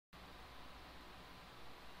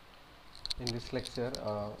In this lecture,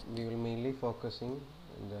 we will mainly focusing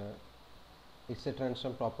the Z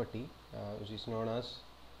transform property, which is known as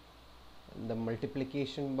the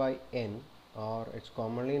multiplication by n, or it's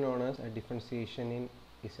commonly known as a differentiation in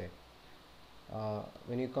Z.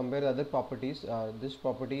 When you compare the other properties, this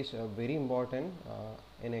property is very important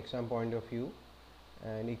in exam point of view,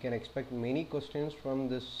 and you can expect many questions from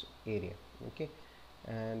this area. Okay,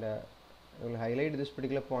 and I will highlight this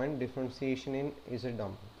particular point: differentiation in Z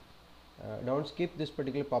domain. Don't skip this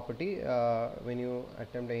particular property when you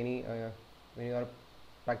attempt any when you are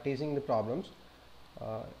practicing the problems.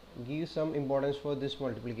 Give some importance for this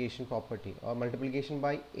multiplication property or multiplication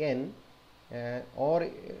by n, or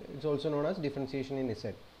it's also known as differentiation in Z.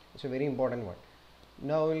 It's a very important one.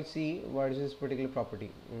 Now we'll see what is this particular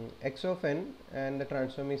property. X of n and the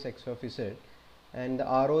transform is x of z, and the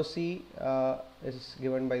ROC is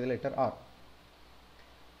given by the letter R.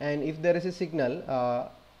 And if there is a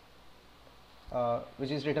signal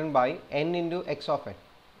which is written by n into x of n,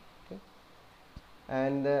 okay,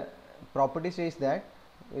 and the property says that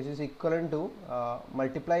which is equivalent to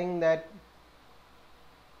multiplying that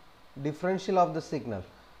differential of the signal.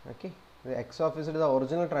 Okay, the x of z is the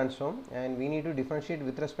original transform, and we need to differentiate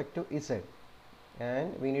with respect to z,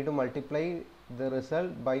 and we need to multiply the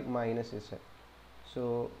result by minus z.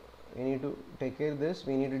 So we need to take care of this.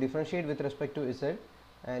 We need to differentiate with respect to z,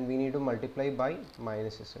 and we need to multiply by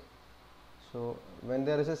minus z. So when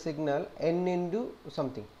there is a signal n into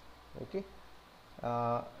something, okay,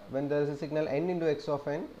 when there is a signal n into x of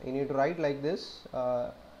n, you need to write like this.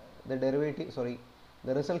 The derivative, sorry,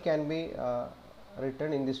 the result can be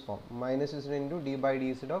written in this form: minus z into d by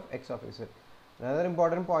dz of x of z. Another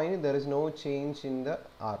important point: there is no change in the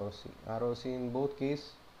ROC. ROC in both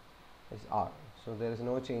case is R, so there is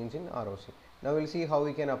no change in ROC. Now we'll see how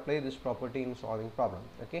we can apply this property in solving problem.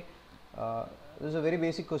 Okay. This is a very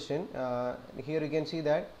basic question. Here you can see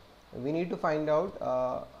that we need to find out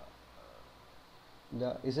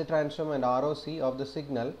the Z transform and ROC of the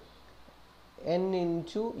signal n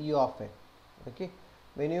into u of n. Okay,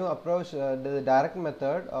 when you approach the direct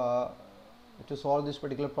method to solve this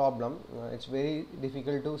particular problem, it's very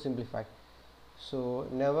difficult to simplify. So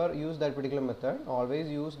never use that particular method. Always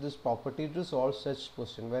use this property to solve such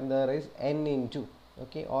question when there is n into,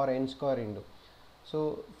 okay, or n square into.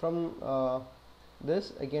 So from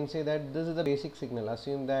this I can say that this is the basic signal.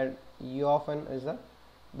 Assume that u of n is the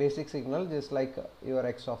basic signal, just like your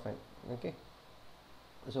x of n. Okay,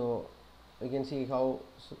 so we can see how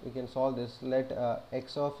we can solve this. Let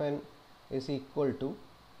x of n is equal to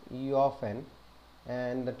u of n,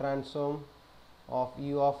 and the transform of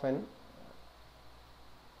u of n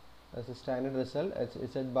as a standard result as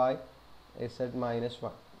z by z minus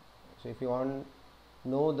 1. So if you want to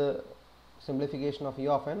know the simplification of u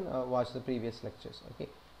of n, watch the previous lectures. Okay,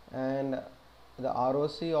 and the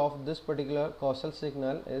ROC of this particular causal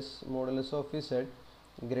signal is modulus of z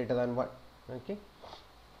greater than 1. Okay,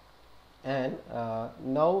 and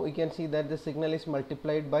now we can see that the signal is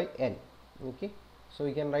multiplied by n. Okay, so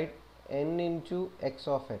we can write n into x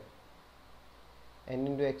of n, n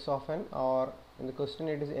into x of n, or in the question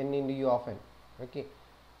it is n into u of n. Okay,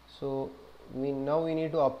 so we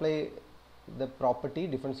need to apply the property,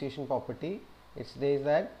 differentiation property. It says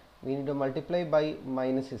that we need to multiply by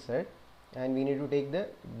minus z, and we need to take the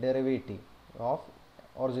derivative of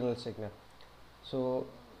original signal. So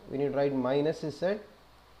we need to write minus z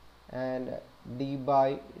and d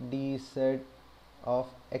by dz of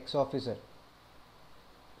x of z.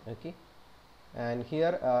 Okay, and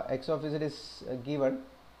here x of z is given,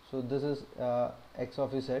 so this is x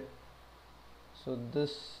of z, so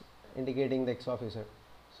this indicating the x of z.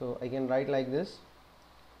 So I can write like this: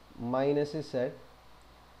 minus z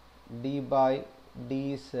d by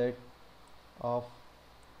dz of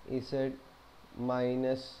z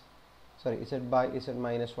minus, sorry, z by z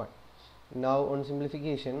minus 1. Now on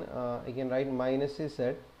simplification, I can write minus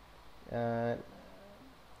z, and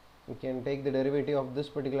we can take the derivative of this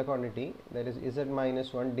particular quantity, that is z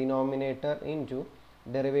minus 1, denominator into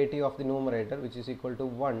derivative of the numerator, which is equal to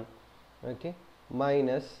 1. Okay,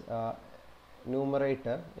 minus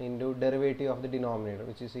numerator into derivative of the denominator,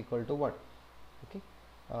 which is equal to 1. Okay,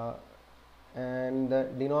 and the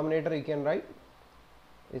denominator you can write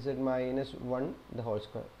z minus 1 the whole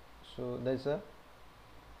square. So that's a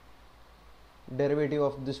derivative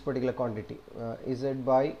of this particular quantity, z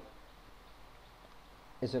by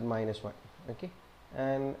z minus 1. Okay,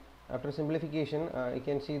 and after simplification you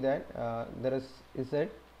can see that there is z.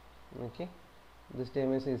 Okay, this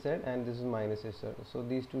term is z and this is minus z. So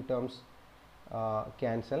these two terms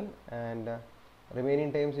cancel, and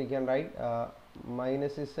remaining terms you can write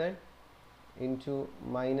minus z into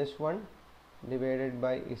minus 1 divided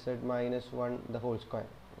by z minus 1 the whole square.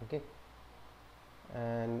 Okay,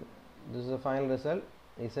 and this is the final result,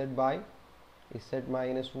 z by z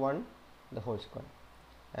minus 1 the whole square.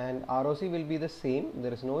 And ROC will be the same,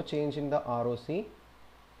 there is no change in the ROC.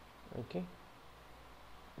 Okay,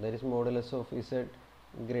 that is modulus of z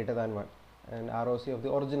greater than 1, and ROC of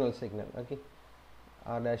the original signal. Okay,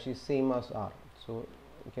 R dash is same as R, so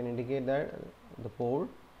you can indicate that the pole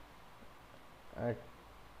at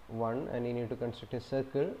 1, and you need to construct a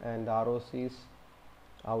circle, and the ROC is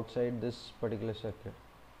outside this particular circle.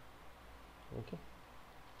 Okay,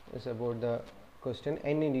 it's about the question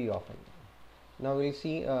n into u of n. Now we will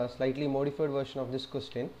see a slightly modified version of this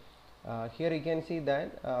question. Here you can see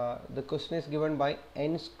that the question is given by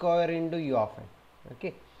n square into u of n.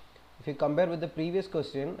 Okay, if you compare with the previous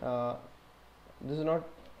question, this is not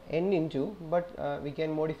n into, but we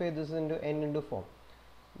can modify this into n into form.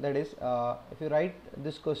 That is, if you write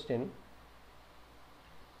this question,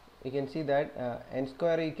 you can see that n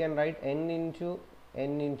square you can write n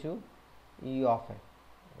into u of n.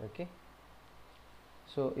 Okay,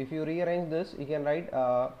 so if you rearrange this, you can write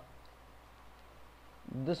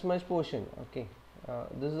this much portion. Okay,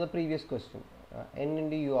 this is the previous question, n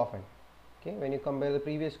into u of n. Okay, when you compare the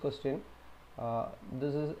previous question,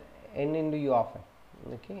 this is n into u of n.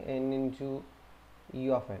 Okay, n into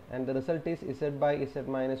u of n, and the result is z by z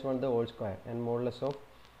minus 1 the whole square, and modulus of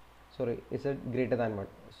z greater than 1.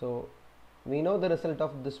 So we know the result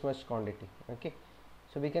of this much quantity. Okay,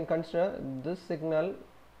 so we can consider this signal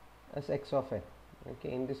as x of n.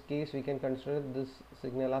 Okay, in this case we can consider this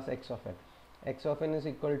signal as x of n. X of n is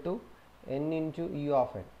equal to n into u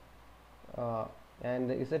of n, and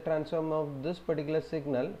the z transform of this particular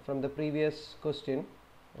signal from the previous question.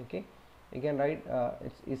 Okay, you can write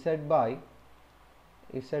it's z by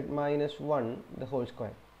z minus 1 the whole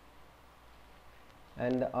square,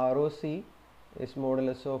 and the ROC is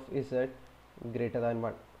modulus of z greater than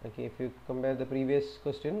 1. Okay, if you compare the previous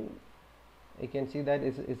question, you can see that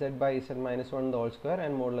is z by z minus 1 the whole square,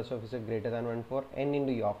 and modulus of z greater than 1 for n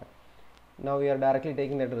into u of n. Now we are directly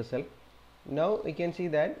taking that result. Now we can see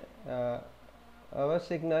that our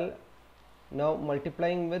signal now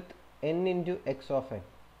multiplying with n into x of n.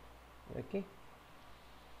 Okay,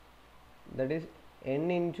 that is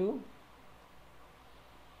n into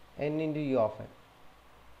u of n.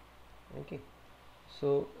 Okay,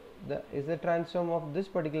 so the is the transform of this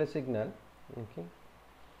particular signal. Okay,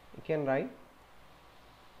 you can write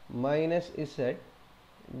minus z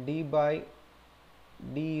d by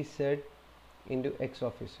dz into x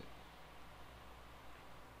of z.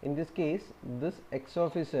 In this case, this x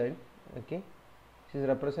of z, okay, is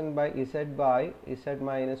represented by z by z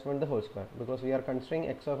minus 1 the whole square, because we are considering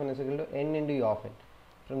x of n is equal to n into u of n.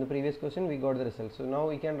 From the previous question we got the result. So now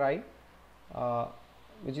we can write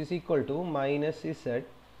which is equal to minus z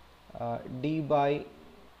d by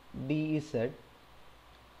dz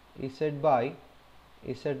z by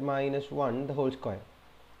z minus 1 the whole square.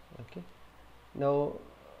 Okay, now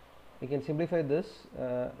you can simplify this,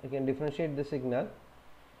 you can differentiate the signal.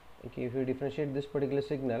 Okay, if you differentiate this particular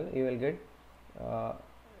signal, you will get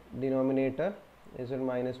denominator z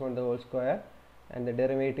minus 1 the whole square, and the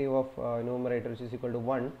derivative of numerator, which is equal to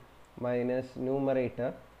 1, minus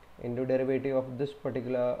numerator into derivative of this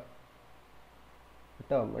particular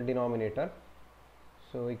term, denominator.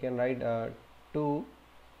 So we can write 2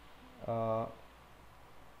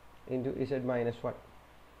 into z minus 1.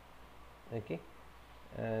 Okay,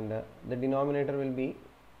 and the denominator will be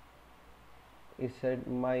z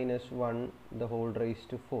minus 1 the whole raised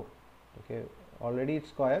to 4. Okay, already it's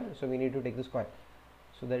square, so we need to take the square,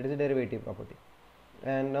 so that is the derivative property.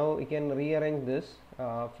 And now we can rearrange this.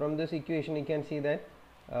 From this equation you can see that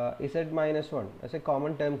z minus 1 as a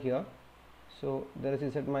common term here, so there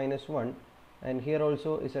is z minus 1, and here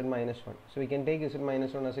also z minus 1, so we can take z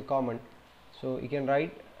minus 1 as a common, so you can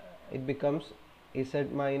write it becomes z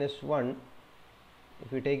minus 1.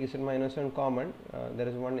 If you take z minus 1 common, there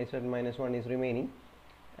is one z minus 1 is remaining,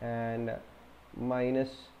 and minus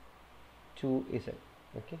 2z.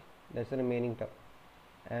 Okay, that's the remaining term,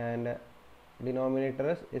 and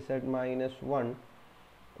denominator is z minus 1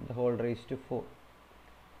 the whole raised to 4.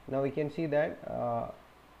 Now we can see that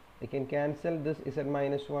we can cancel this z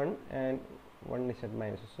minus 1 and 1 z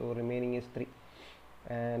minus, so remaining is 3,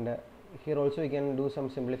 and here also you can do some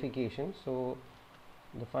simplification. So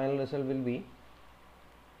the final result will be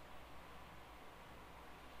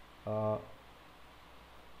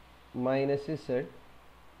minus z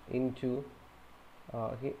into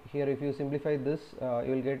here if you simplify this,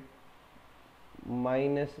 you will get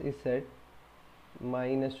minus z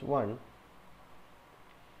minus 1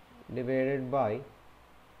 divided by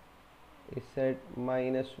z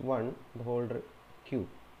minus 1 the whole cube.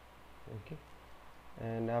 Okay,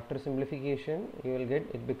 and after simplification you will get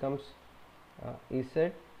it becomes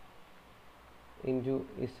z into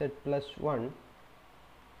z plus 1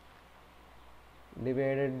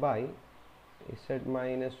 divided by z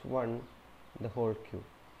minus 1 the whole cube,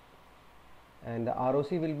 and the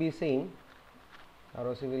ROC will be same.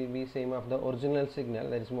 ROC will be same of the original signal,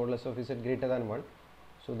 that is modulus of z greater than 1,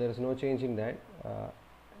 so there is no change in that.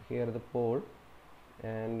 Here the pole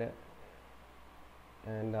and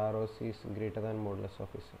ROC is greater than modulus of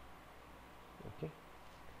z. Okay,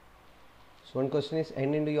 so one question is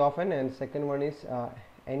n into u of n, and second one is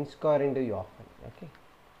n square into u of n. Okay,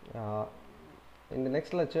 in the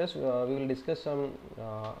next lectures we will discuss some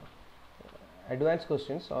advanced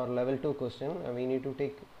questions or level 2 question. We need to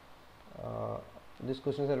take these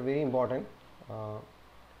questions are very important.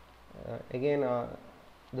 Again,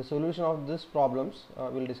 the solution of these problems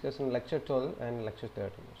we will discuss in lecture 12 and lecture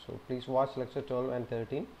 13. So please watch lecture 12 and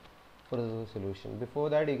 13 for the solution. Before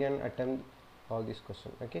that you can attempt all these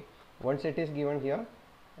questions. Okay, once it is given here,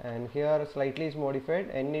 and here slightly is modified,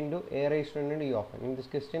 n into a raised to n into u of n. In this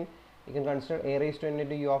question you can consider a raised to n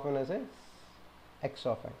into u of n as a x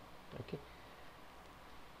of n. Okay,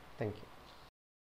 thank you.